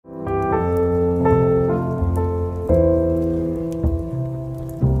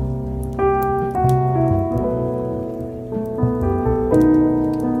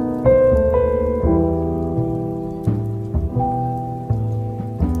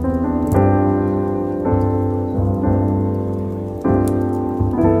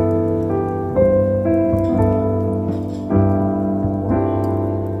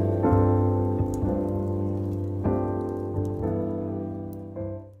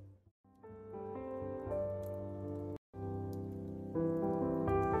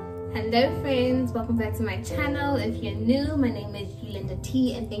Hello friends, welcome back to my channel. If you're new, my name is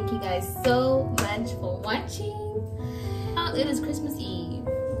YulendaTea and thank you guys so much for watching. Oh, it is Christmas Eve,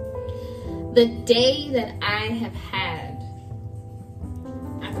 the day that I have had.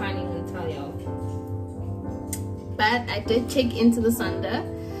 I can't even tell y'all, but I did check into the Sonder.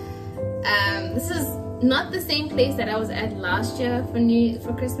 This is not the same place that I was at last year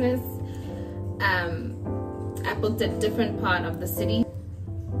for Christmas. I booked a different part of the city.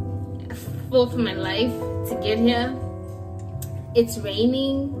 I fought for my life to get here. It's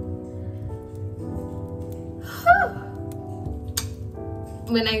raining.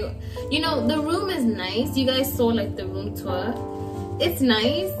 When the room is nice. You guys saw like the room tour. It's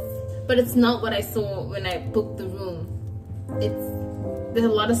nice, but it's not what I saw when I booked the room. There's a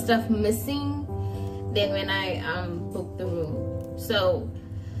lot of stuff missing than when I booked the room. So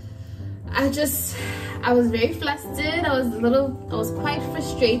I was very flustered. I was quite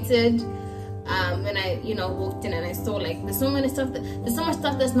frustrated when I walked in and I saw like there's so much stuff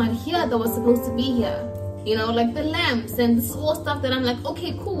that's not here that was supposed to be here. Like the lamps and this all stuff that I'm like,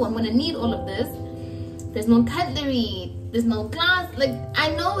 okay, cool, I'm gonna need all of this. There's no cutlery, there's no glass. Like,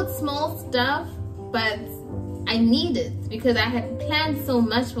 I know it's small stuff, but I need it because I had planned so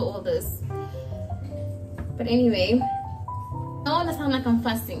much for all this. But anyway, I don't want to sound like I'm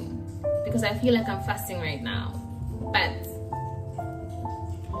fussing because I feel like I'm fussing right now. But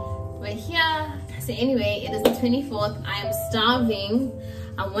we're here. So anyway, it is the 24th. I am starving.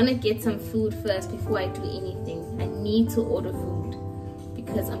 I want to get some food first before I do anything. I need to order food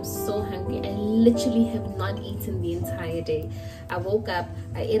because I'm so hungry. I literally have not eaten the entire day. I woke up,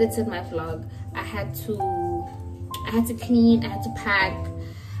 I edited my vlog. I had to clean, I had to pack.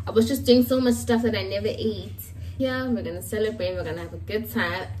 I was just doing so much stuff that I never ate. Yeah, we're gonna celebrate, we're gonna have a good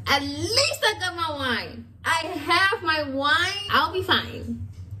time. At least I got my wine. I have my wine. I'll be fine.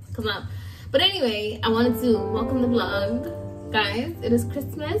 Come on. But anyway, I wanted to welcome the vlog. Guys, it is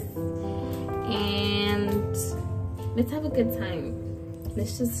Christmas and let's have a good time.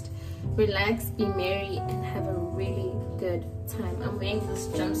 Let's just relax, be merry, and have a really good time. I'm wearing this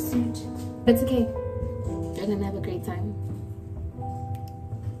jumpsuit. It's okay. We're gonna have a great time.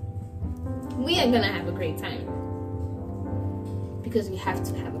 We are gonna have a great time because we have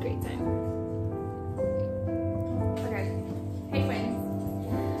to have a great time. Okay. Hey friends.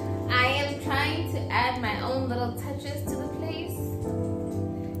 I am trying to add my own little touches to the place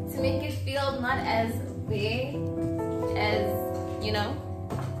to make it feel not as big as,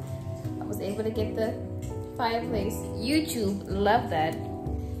 I was able to get the fireplace. YouTube loved that.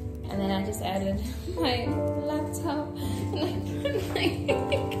 And then I just added my laptop and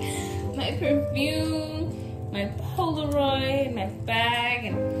my perfume, my Polaroid, my bag,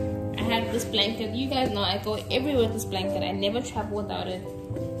 and I had this blanket. You guys know I go everywhere with this blanket. I never travel without it.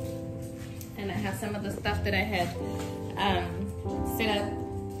 And I have some of the stuff that I had set up.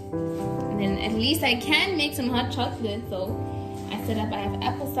 And then at least I can make some hot chocolate. So I set up, I have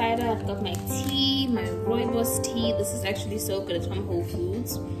apple cider, I've got my tea, my rooibos tea. This is actually so good, it's from Whole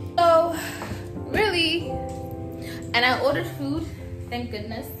Foods. So, really, and I ordered food, thank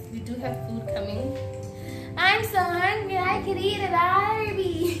goodness. We do have food coming. I'm so hungry, I could eat at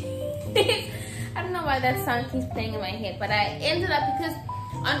Arby's. I don't know why that song keeps playing in my head, but I ended up, because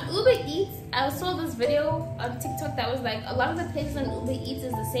on Uber Eats, I saw this video on TikTok that was like, a lot of the places on Uber Eats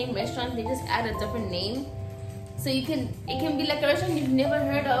is the same restaurant, they just add a different name. So it can be like a restaurant you've never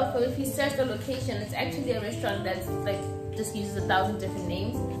heard of, or if you search the location, it's actually a restaurant that's like, just uses 1,000 different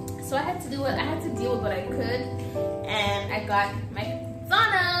names. So I had to deal with what I could, and I got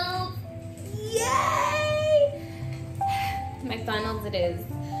McDonald's. Yay! McDonald's it is.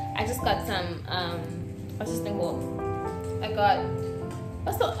 I just got some what's this thing called?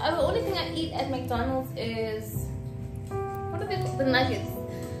 The only thing I eat at McDonald's is, what are they called? The nuggets.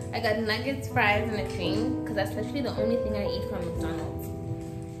 I got nuggets, fries, and a cream because that's literally the only thing I eat from McDonald's.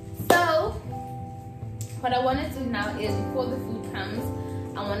 So what I want to do now is, before the food comes,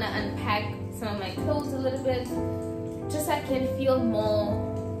 I want to unpack some of my clothes a little bit, just so I can feel more,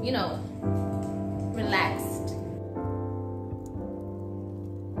 relaxed.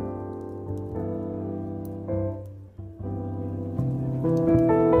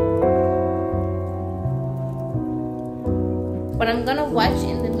 But I'm gonna watch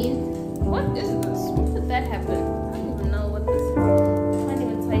in the what is this? When did that happen? I don't even know what this. I can't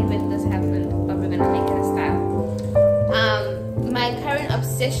even tell you when this happened, but we're gonna make it a style. My current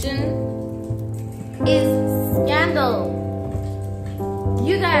obsession is scandal.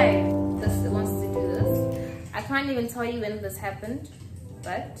 You guys, this wants to do this. I can't even tell you when this happened,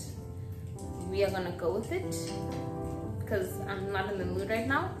 but we are gonna go with it because I'm not in the mood right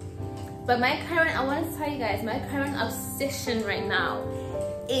now. But my current, I want to tell you guys, my current obsession right now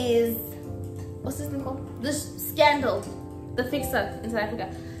is, what's this thing called? This Scandal, the fixer in South Africa.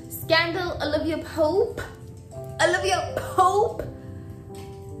 Scandal, Olivia Pope. Olivia Pope.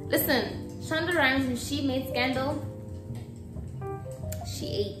 Listen, Shonda Rhimes, when she made Scandal, she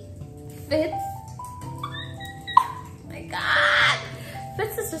ate. Fitz. Oh my God.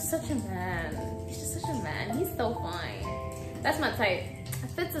 Fitz is just such a man. He's just such a man. He's so fine. That's my type.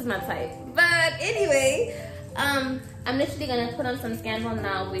 Fitz is my type. But anyway, I'm literally gonna put on some Scandal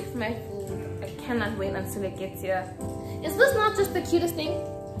now, wait for my food. I cannot wait until it gets here. Is this not just the cutest thing?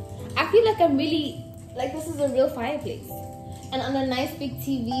 I feel like I'm really, like this is a real fireplace. And on a nice big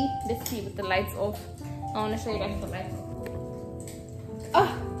TV, let's see with the lights off. I wanna show you guys the lights off. Oh,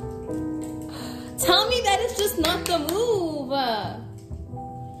 tell me that it's just not the move.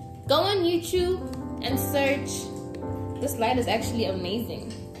 Go on YouTube and search. This light is actually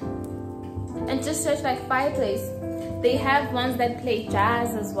amazing. And just search like fireplace. They have ones that play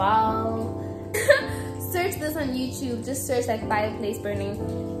jazz as well. Search this on YouTube. Just search like fireplace burning.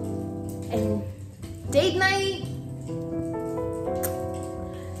 And date night.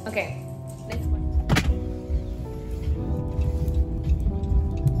 Okay, next one.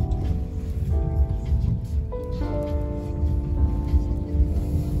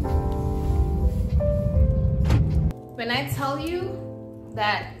 When I tell you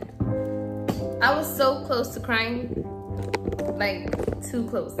that I was so close to crying, like too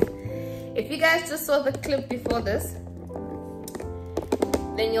close. If you guys just saw the clip before this,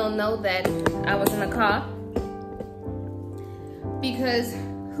 then you'll know that I was in a car because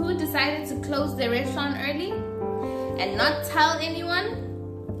who decided to close their restaurant early and not tell anyone?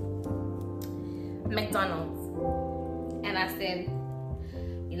 McDonald's. And I said,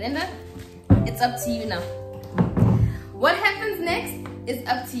 Yulenda, it's up to you now. What happens next is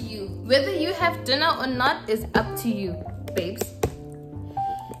up to you. Whether you have dinner or not is up to you, babes.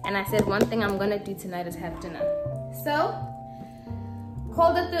 And I said, one thing I'm gonna do tonight is have dinner. So,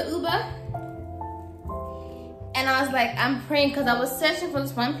 called up the Uber. And I was like, I'm praying because I was searching for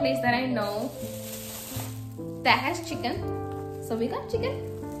this one place that I know that has chicken. So we got chicken.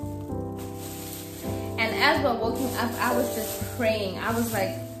 And as we're walking up, I was just praying. I was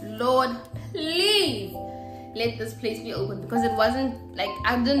like, Lord, please let this place be open, because it wasn't like,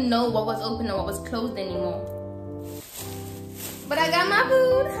 I didn't know what was open and what was closed anymore. But I got my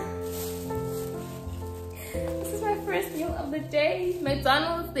food. This is my first meal of the day.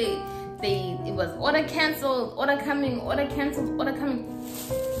 McDonald's, it was order canceled, order coming, order canceled, order coming.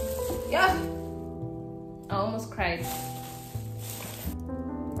 Yeah, I almost cried.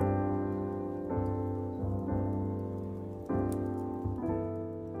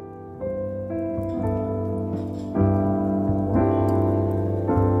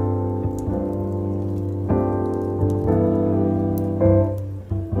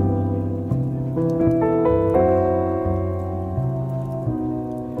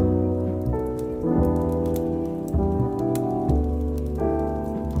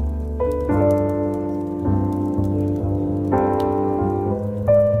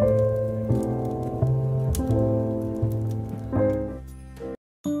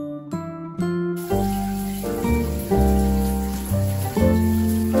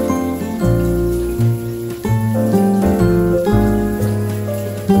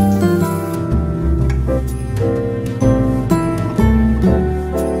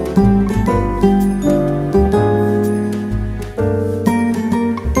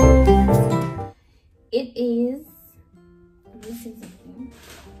 It is, I'm missing something.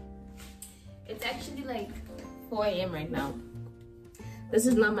 It's actually like 4 AM right now. This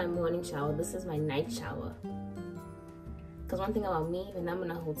is not my morning shower, this is my night shower. Because one thing about me, when I'm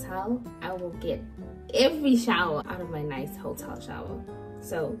in a hotel, I will get every shower out of my nice hotel shower.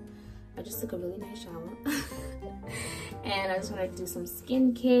 So I just took a really nice shower. And I just want to do some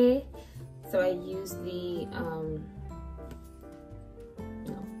skincare. So I use the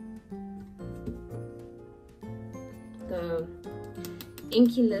the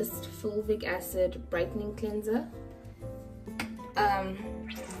Inky List Fulvic Acid Brightening Cleanser. I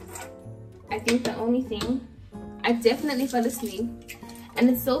think the only thing, I definitely fell asleep, and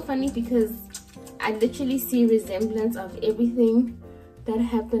it's so funny because I literally see resemblance of everything that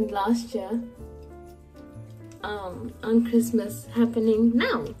happened last year on Christmas happening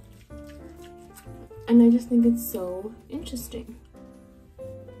now, and I just think it's so interesting.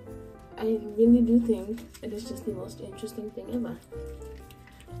 I really do think it is just the most interesting thing ever.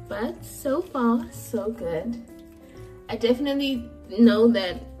 But so far, so good. I definitely know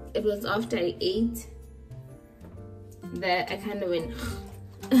that it was after I ate that I kind of went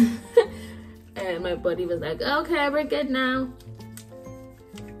and my body was like, okay, we're good now.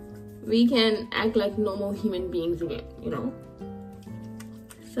 We can act like normal human beings again, you know?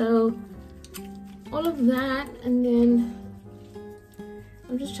 So all of that, and then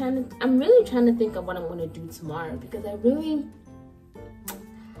I'm really trying to think of what I'm gonna do tomorrow, because I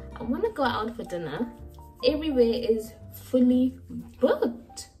want to go out for dinner. Everywhere is fully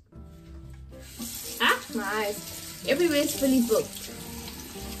booked. My eyes. Everywhere is fully booked.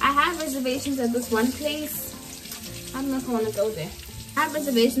 I have reservations at this one place. I don't know if I want to go there. I have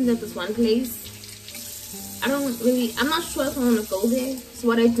reservations at this one place. I'm not sure if I want to go there. So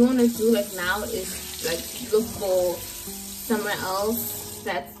what I do want to do like now is like look for somewhere else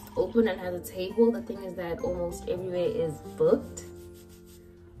that's open and has a table. The thing is that almost everywhere is booked.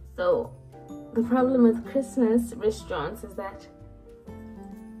 So the problem with Christmas restaurants is that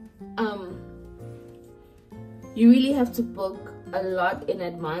you really have to book a lot in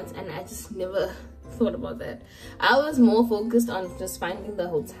advance, and I just never thought about that. I was more focused on just finding the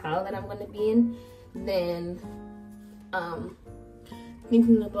hotel that I'm going to be in than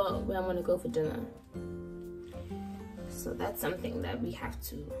thinking about where I'm going to go for dinner. So that's something that we have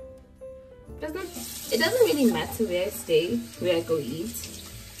to. It doesn't really matter where I stay, where I go eat.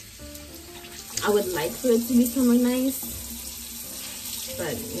 I would like for it to be somewhere nice,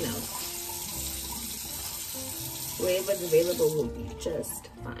 but you know, wherever's available will be just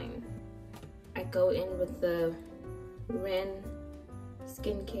fine. I go in with the Ren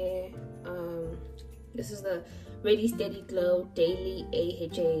skincare. This is the Ready Steady Glow Daily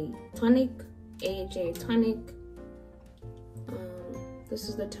AHA Tonic. This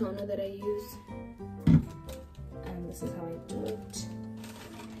is the toner that I use, and this is how I do it.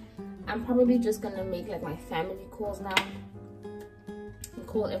 I'm probably just gonna make like my family calls now and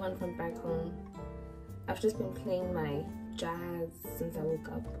call everyone from back home. I've just been playing my jazz since I woke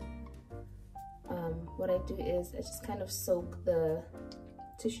up. What I do is I just kind of soak the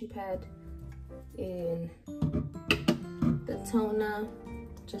tissue pad in the toner,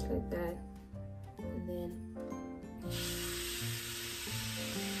 just like that, and then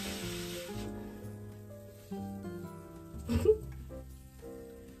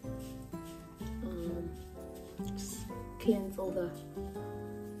cleanse all the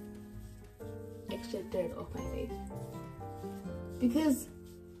extra dirt off my face. Because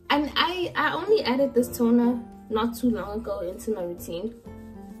I only added this toner not too long ago into my routine,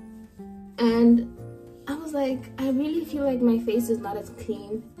 and I was like, I really feel like my face is not as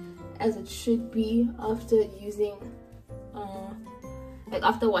clean as it should be after using like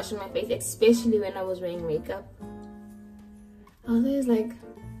after washing my face, especially when I was wearing makeup. I was always like,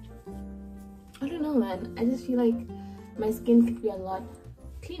 I don't know, man, I just feel like my skin could be a lot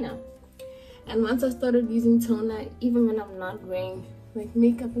cleaner. And once I started using toner, even when I'm not wearing like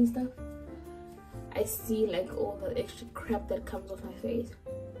makeup and stuff, I see like all the extra crap that comes off my face.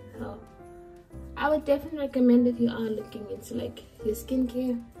 So I would definitely recommend, if you are looking into like your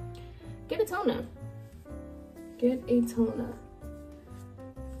skincare, get a toner. Get a toner,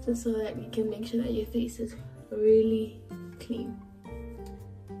 just so that you can make sure that your face is really clean.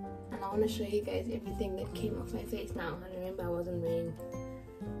 And I want to show you guys everything that came off my face now. And remember, I wasn't wearing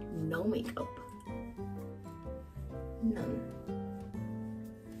no makeup, none.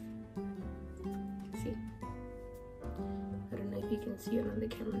 See, I don't know if you can see it on the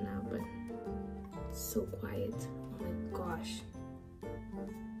camera now, but it's so quiet. Oh my gosh.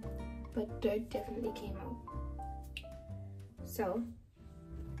 But dirt definitely came out. So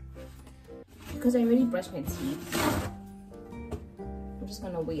because I already brushed my teeth, I'm just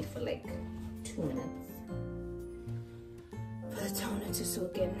gonna wait for like 2 minutes for the toner to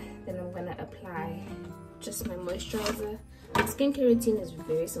soak in. Then I'm gonna apply just my moisturizer. My skincare routine is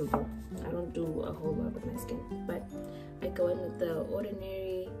very simple. I don't do a whole lot with my skin, but I go in with the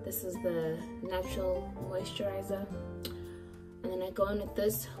Ordinary. This is the natural moisturizer, and then I go in with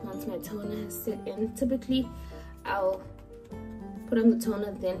this once my toner has set in. Typically I'll put on the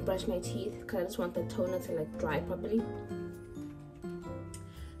toner, then brush my teeth, because I just want the toner to like dry properly.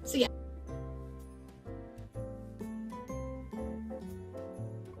 So yeah.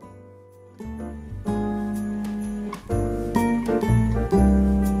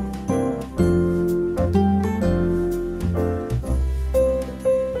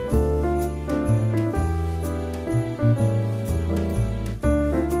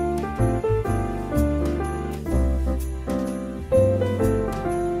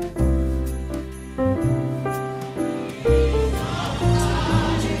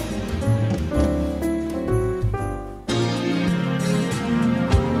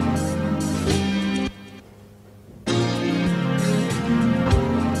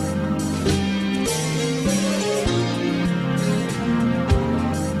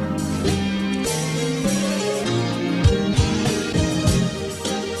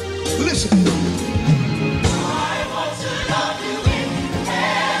 Listen. I want to love you in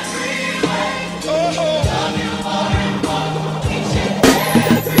every way. Love you more and more, each and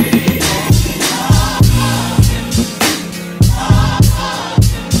every day.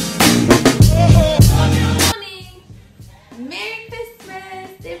 Merry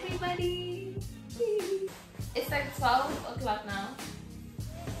Christmas, everybody! It's like 12 o'clock now,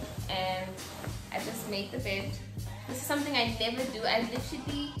 and I just made the bed. This is something I never do. I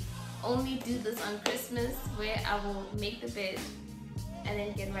literally only do this on Christmas, where I will make the bed and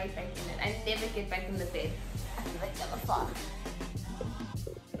then get right back in it. I never get back in the bed. I feel like I'm a father.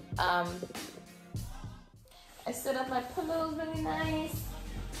 I set up my pillows really nice.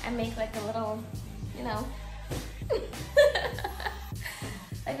 I make like a little, you know,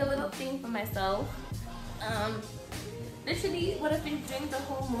 like a little thing for myself. Literally what I've been doing the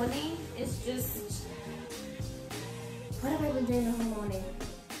whole morning is just, what have I been doing the whole morning?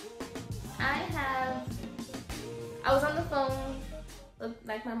 I was on the phone with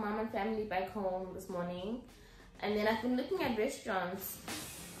like my mom and family back home this morning, and then I've been looking at restaurants.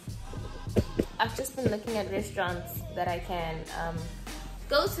 I've just been looking at restaurants that I can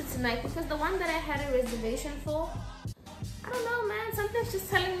go to tonight, because the one that I had a reservation for, I don't know, man, something's just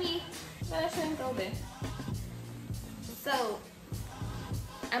telling me that I shouldn't go there. So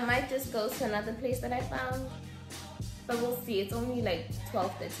I might just go to another place that I found, but we'll see. It's only like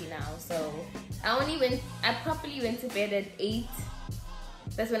 12:30 now, so I properly went to bed at 8.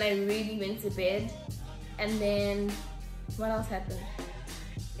 That's when I really went to bed. And then what else happened?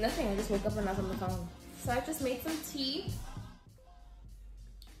 Nothing. I just woke up and I was on the phone. So I just made some tea.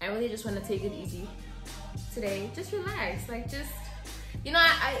 I really just want to take it easy today. Just relax. Like, just, you know,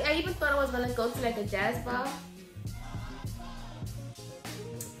 I even thought I was gonna go to like a jazz bar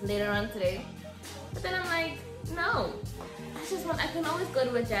later on today, but then I'm like, no, I can always go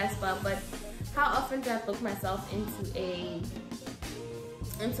to a jazz bar, but how often do I book myself into a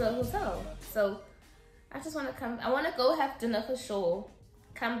hotel? So I just want to I want to go have dinner for sure,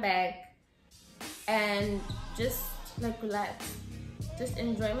 come back and just like relax, just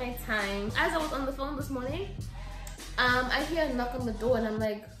enjoy my time. As I was on the phone this morning, I hear a knock on the door, and I'm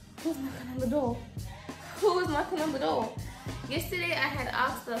like, who's knocking on the door? Who is knocking on the door? Yesterday I had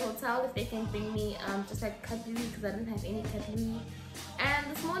asked the hotel if they can bring me just like cutlery, because I didn't have any cutlery.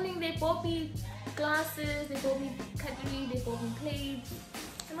 And this morning they bought me glasses, they bought me cutlery, they bought me plates.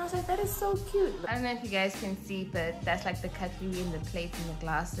 And I was like, that is so cute. I don't know if you guys can see, but that's like the cutlery and the plates and the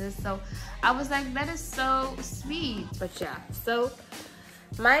glasses. So I was like, that is so sweet. But yeah, so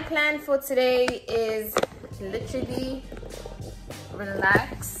my plan for today is literally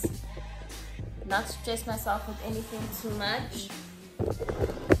relax, not stress myself with anything too much,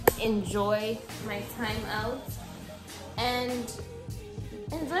 enjoy my time out, and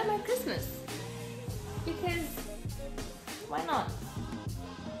enjoy my Christmas, because why not?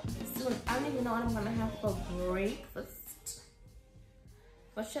 Soon, I don't even know what I'm gonna have for breakfast.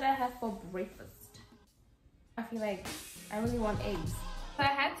 What should I have for breakfast? I feel like I really want eggs. So I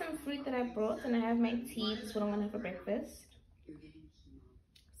had some fruit that I brought, and I have my tea. This is what I'm gonna have for breakfast.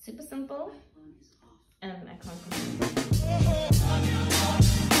 Super simple. And I can't complain.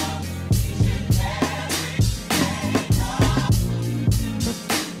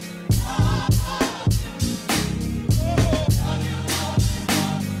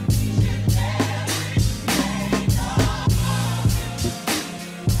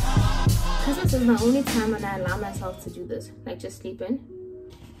 Christmas is the only time when I allow myself to do this, like just sleep in.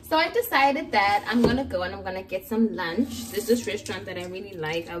 So I decided that I'm gonna go and I'm gonna get some lunch. There's this restaurant that I really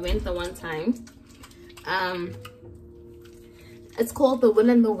like. I went the one time. It's called the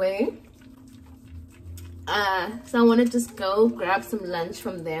YulendaTea. So I want to just go grab some lunch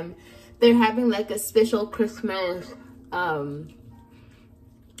from them. They're having like a special Christmas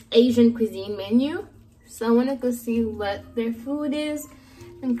Asian cuisine menu. So I want to go see what their food is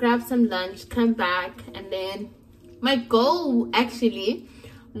and grab some lunch, come back, and then my goal actually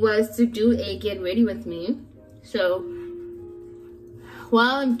was to do a get ready with me. So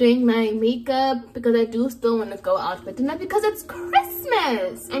while I'm doing my makeup, because I do still want to go out for dinner, because it's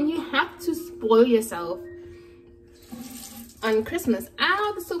Christmas and you have to spoil yourself on Christmas.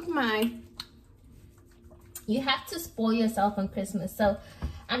 Ow, the soap in my eye. You have to spoil yourself on Christmas. So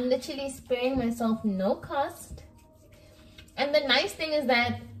I'm literally sparing myself no cost. And the nice thing is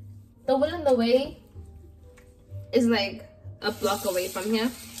that the YulendaTea is like a block away from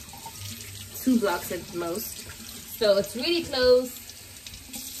here. 2 blocks at most. So it's really close.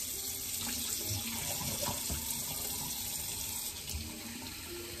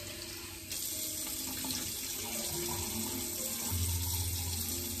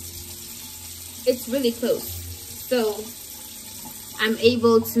 it's really close, so I'm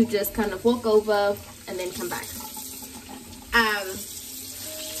able to just kind of walk over and then come back,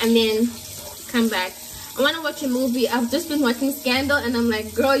 and then come back. I want to watch a movie. I've just been watching Scandal, and I'm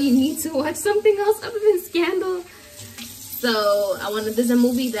like, girl, you need to watch something else other than Scandal. So there's a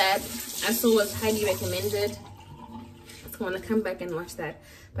movie that I saw was highly recommended, so I want to come back and watch that.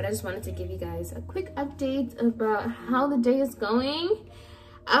 But I just wanted to give you guys a quick update about how the day is going.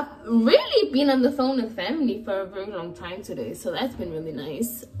 I've really been on the phone with family for a very long time today, so that's been really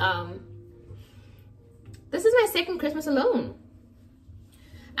nice. This is my second Christmas alone.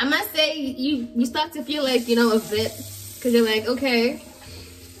 I must say, you start to feel like, you know, a bit, because you're like, okay,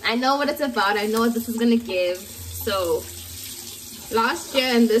 I know what it's about, I know what this is gonna give. So last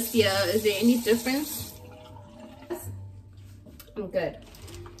year and this year, is there any difference? I'm good.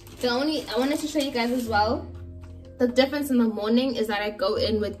 I wanted to show you guys as well, the difference in the morning is that I go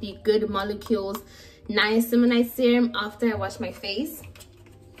in with the Good Molecules Niacinamide Serum after I wash my face.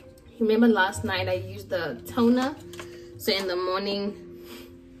 Remember last night I used the toner, so in the morning,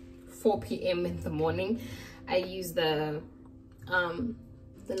 4 p.m. in the morning, I use the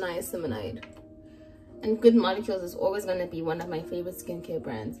niacinamide. And Good Molecules is always going to be one of my favorite skincare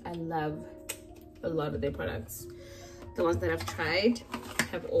brands. I love a lot of their products. The ones that I've tried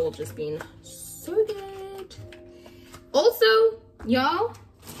have all just been so good. Also, y'all,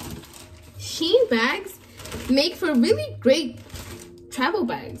 Shein bags make for really great travel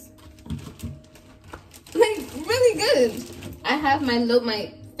bags. Like, really good. I have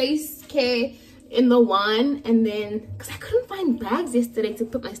my face care in the one, and then because I couldn't find bags yesterday to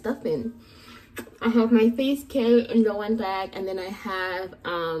put my stuff in, I have my face care in the one bag, and then I have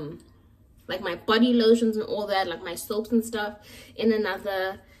like my body lotions and all that, like my soaps and stuff, in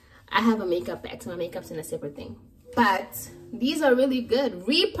another. I have a makeup bag, so my makeup's in a separate thing. But these are really good.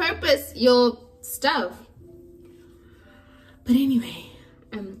 Repurpose your stuff. But anyway,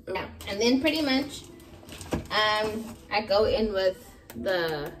 yeah. And then pretty much I go in with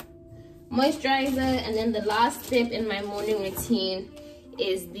the moisturizer, and then the last step in my morning routine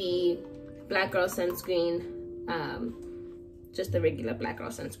is the Black Girl sunscreen, just the regular Black Girl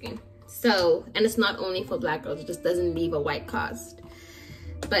sunscreen. So, and it's not only for black girls, it just doesn't leave a white cast.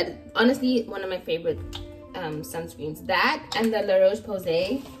 But honestly, one of my favorite sunscreens, that and the La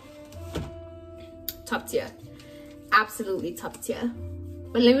Roche-Posay, top tier, absolutely top tier.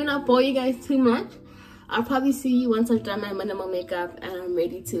 But let me not bore you guys too much. I'll probably see you once I've done my minimal makeup and I'm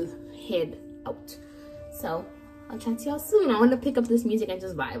ready to head out. So I'll chat to y'all soon. I want to pick up this music and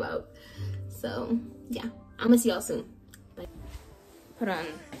just vibe out. So yeah, I'm gonna see y'all soon. Bye. Put on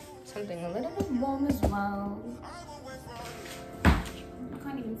something a little bit warm as well. You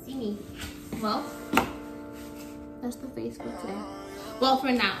can't even see me. Well, that's the face for today. Well,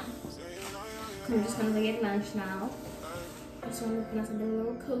 for now. I'm just gonna go get lunch now. I just want to put on something a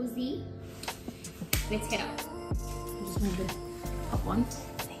little cozy. Let's head out. I'm just gonna do up one.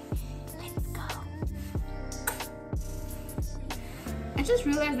 Let's go. I just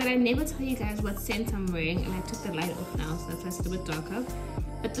realized that I never tell you guys what scent I'm wearing, and I took the light off now, so that's why it's a bit darker.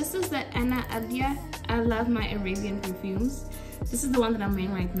 But this is the Anna Abia. I love my Arabian perfumes. This is the one that I'm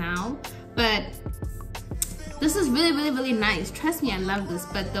wearing right now. But this is really, really, really nice. Trust me, I love this.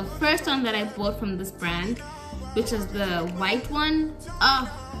 But the first one that I bought from this brand, which is the white one, oh,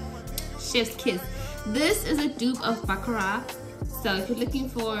 chef's kiss. This is a dupe of Baccarat. So if you're looking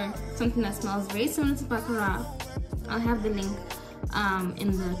for something that smells very similar to Baccarat, I'll have the link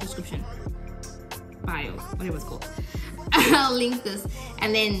in the description, bio, whatever it's called. I'll link this,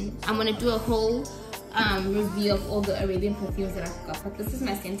 and then I'm gonna do a whole review of all the Arabian perfumes that I've got. But this is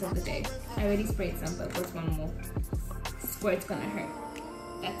my scent of the day. I already sprayed some, but there's one more. Swear it's gonna hurt.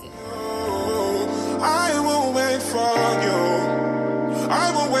 That's it. I will wait for you.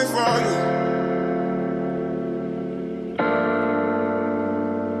 I will wait for you.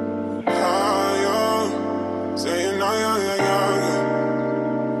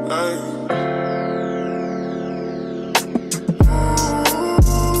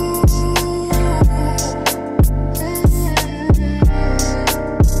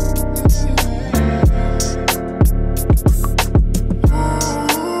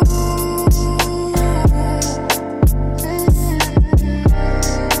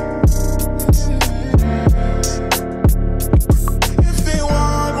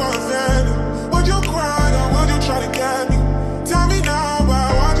 Tell me now,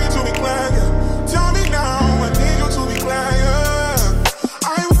 why want you to be clean?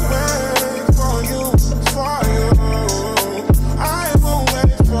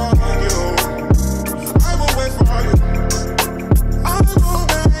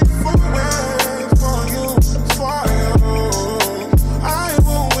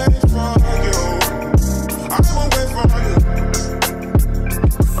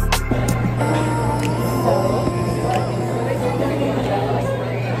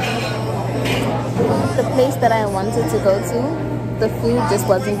 place that I wanted to go to, the food just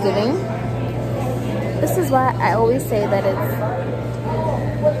wasn't giving. This is why I always say that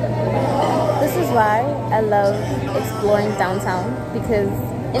this is why I love exploring downtown, because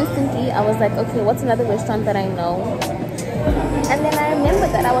instantly I was like, okay, what's another restaurant that I know? And then I remembered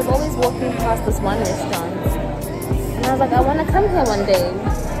that I was always walking past this one restaurant. And I was like, I want to come here one day.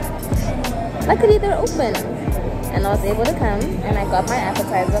 Luckily, they're open. And I was able to come, and I got my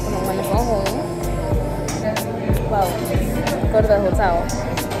appetizer, and I'm going to go home. Well, go to the hotel.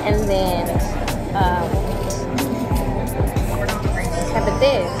 And then have it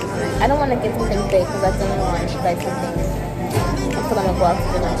there. I don't want to get something big because I don't want like something. I'm still gonna go out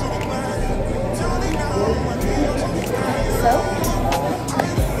for dinner. So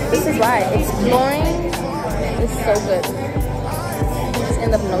this is why exploring is so good. You just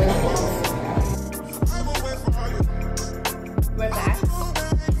end up knowing things. We're back.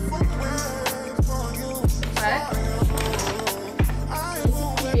 But it's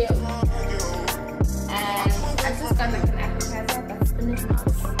cereal. And I just got like an appetizer that's spinach and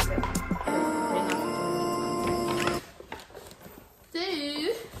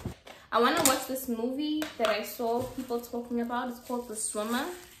I want to watch this movie that I saw people talking about. It's called The Swimmer.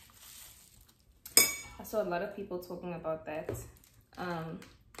 I saw a lot of people talking about that.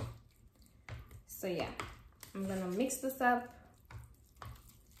 So yeah, I'm gonna mix this up.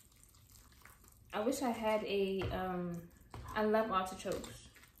 I wish I had a I love artichokes.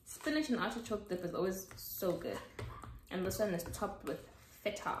 Spinach and artichoke dip is always so good. And this one is topped with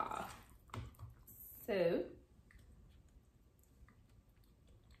feta. So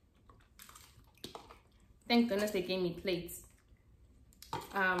thank goodness they gave me plates.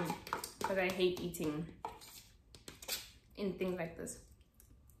 Because I hate eating in things like this.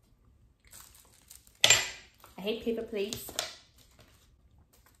 I hate paper plates.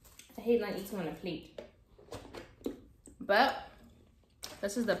 I hate not eating on a plate. But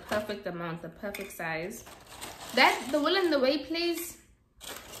this is the perfect amount, the perfect size. That the YulendaTea place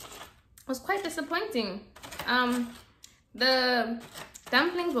was quite disappointing. The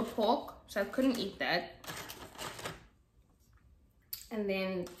dumplings were pork, so I couldn't eat that. And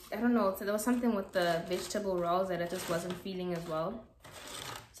then I don't know, so there was something with the vegetable rolls that I just wasn't feeling as well.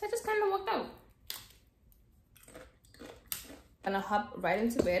 So I just kind of walked out. Gonna hop right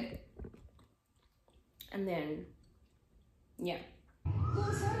into bed. And then, yeah.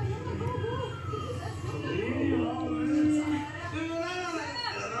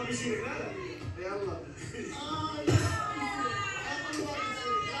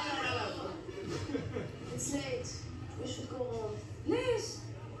 It's late. We should go home. Please.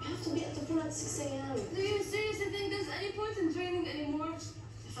 We have to be at the pool at 6 a.m. Do you seriously think there's any point in training anymore?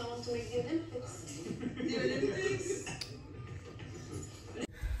 If I want to make the Olympics. The Olympics?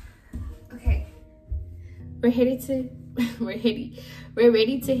 Okay. We're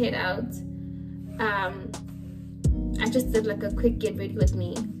ready to head out. I just did like a quick get ready with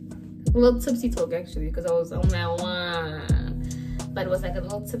me. A little tipsy talk actually, because I was on that one. But it was like a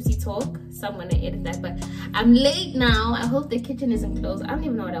little tipsy talk, so I'm gonna edit that. But I'm late now. I hope the kitchen isn't closed. I don't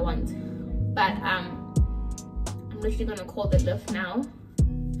even know what I want. But I'm literally gonna call the lift now.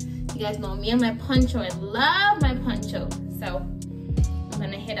 You guys know me and my poncho. I love my poncho. So I'm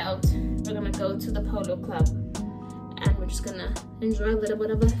gonna head out. We're gonna go to the polo club, and we're just gonna enjoy a little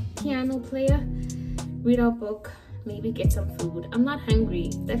bit of a piano player, read our book, maybe get some food. I'm not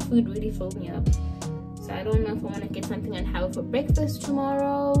hungry. That food really filled me up. So I don't know if I want to get something and have for breakfast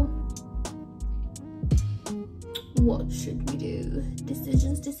tomorrow. What should we do?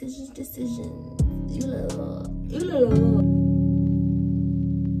 Decisions.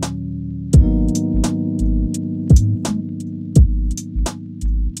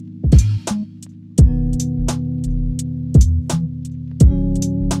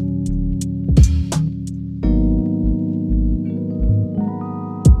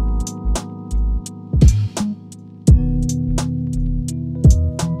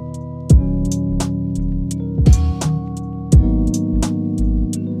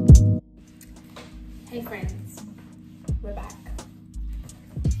 Hey friends, we're back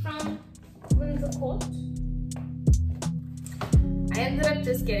from Windsor Court. I ended up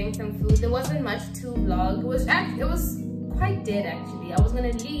just getting some food. There wasn't much to vlog. It was quite dead actually. I was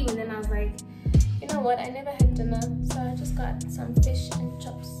gonna leave and then I was like, you know what? I never had dinner, so I just got some fish and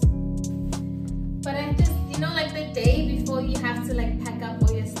chops. But I just, you know, like the day before you have to like pack up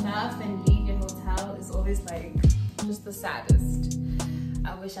all your stuff and leave your hotel is always like just the saddest.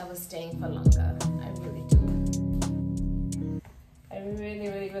 I wish I was staying for longer. I really do. I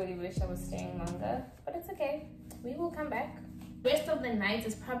really wish I was staying longer. But it's okay. We will come back. rest of the night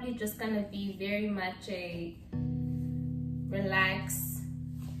is probably just gonna be very much a relax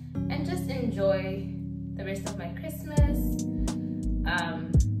and just enjoy the rest of my Christmas.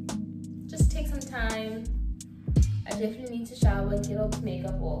 Just take some time. I definitely need to shower, get all the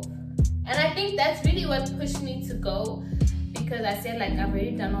makeup off. And I think that's really what pushed me to go, because I said, like, I've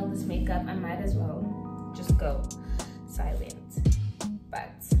already done all this makeup, I might as well just go. So I went.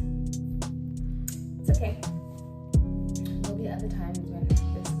 But it's okay. There'll be other times when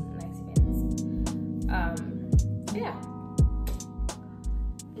there's nice events. Yeah.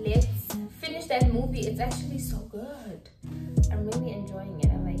 Let's finish that movie. It's actually so good. I'm really enjoying it.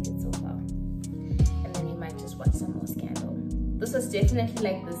 I like it so far. And then we might just watch some more Scandal. This was definitely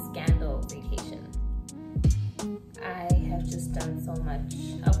like the Scandal vacation. I have just done so much.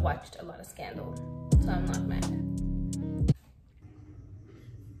 I've watched a lot of Scandal, so I'm not mad.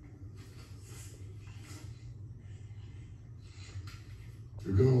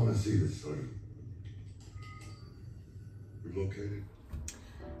 You're gonna want to see this, son. You located?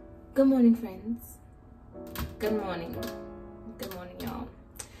 Good morning, friends. Good morning. Good morning, y'all.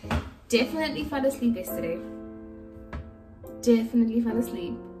 Definitely fell asleep yesterday. Definitely fell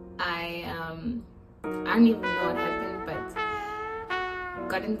asleep. I don't even know what happened, but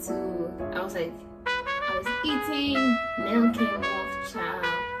I was eating, nail came off, child.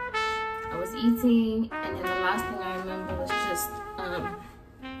 I was eating, and then the last thing I remember was just,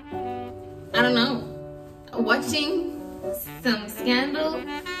 I don't know, watching some Scandal,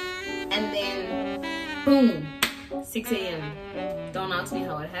 and then boom, 6 a.m. Don't ask me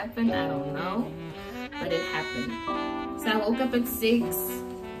how it happened, I don't know, but it happened. So I woke up at 6,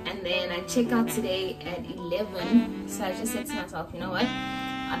 and then I check out today at 11. So I just said to myself, you know what,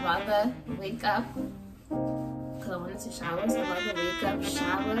 I'd rather wake up, because I wanted to shower, so I'd rather wake up,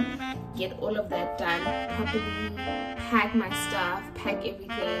 shower, get all of that done properly, pack my stuff, pack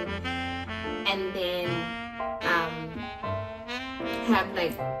everything, and then have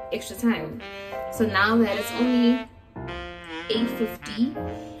like extra time. So now that it's only 8:50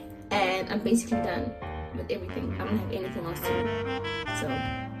 and I'm basically done with everything, I don't have anything else to do. So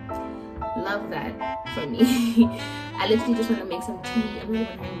love that for me. I literally just want to make some tea. I'm not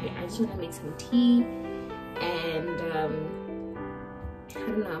even hungry. I just want to make some tea, and I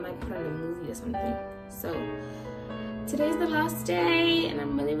don't know, I might put on a movie or something. So today's the last day, and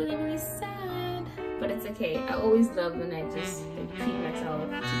I'm really, really, really sad, but it's okay. I always love when I just treat myself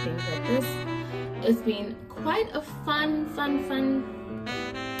to things like this. It's been quite a fun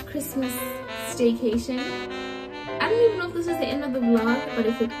Christmas staycation. I don't even know if this is the end of the vlog, but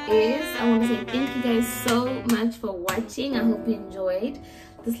if it is, I want to say thank you guys so much for watching. I hope you enjoyed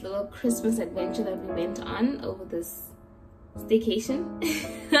this little Christmas adventure that we went on over this staycation.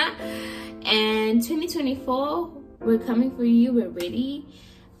 And 2024, we're coming for you, we're ready,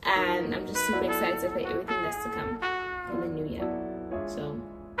 and I'm just super excited for everything that's to come in the new year. So,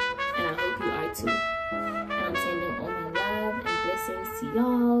 and I hope you are too. And I'm sending all my love and blessings to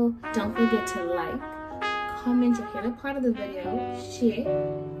y'all. Don't forget to like, comment your favorite part of the video, share,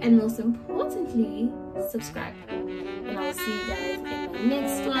 and most importantly, subscribe. And I'll see you guys in my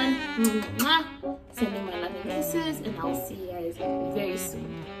next one. Sending my love and kisses, and I'll see you guys very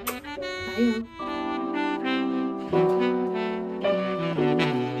soon. Bye, y'all.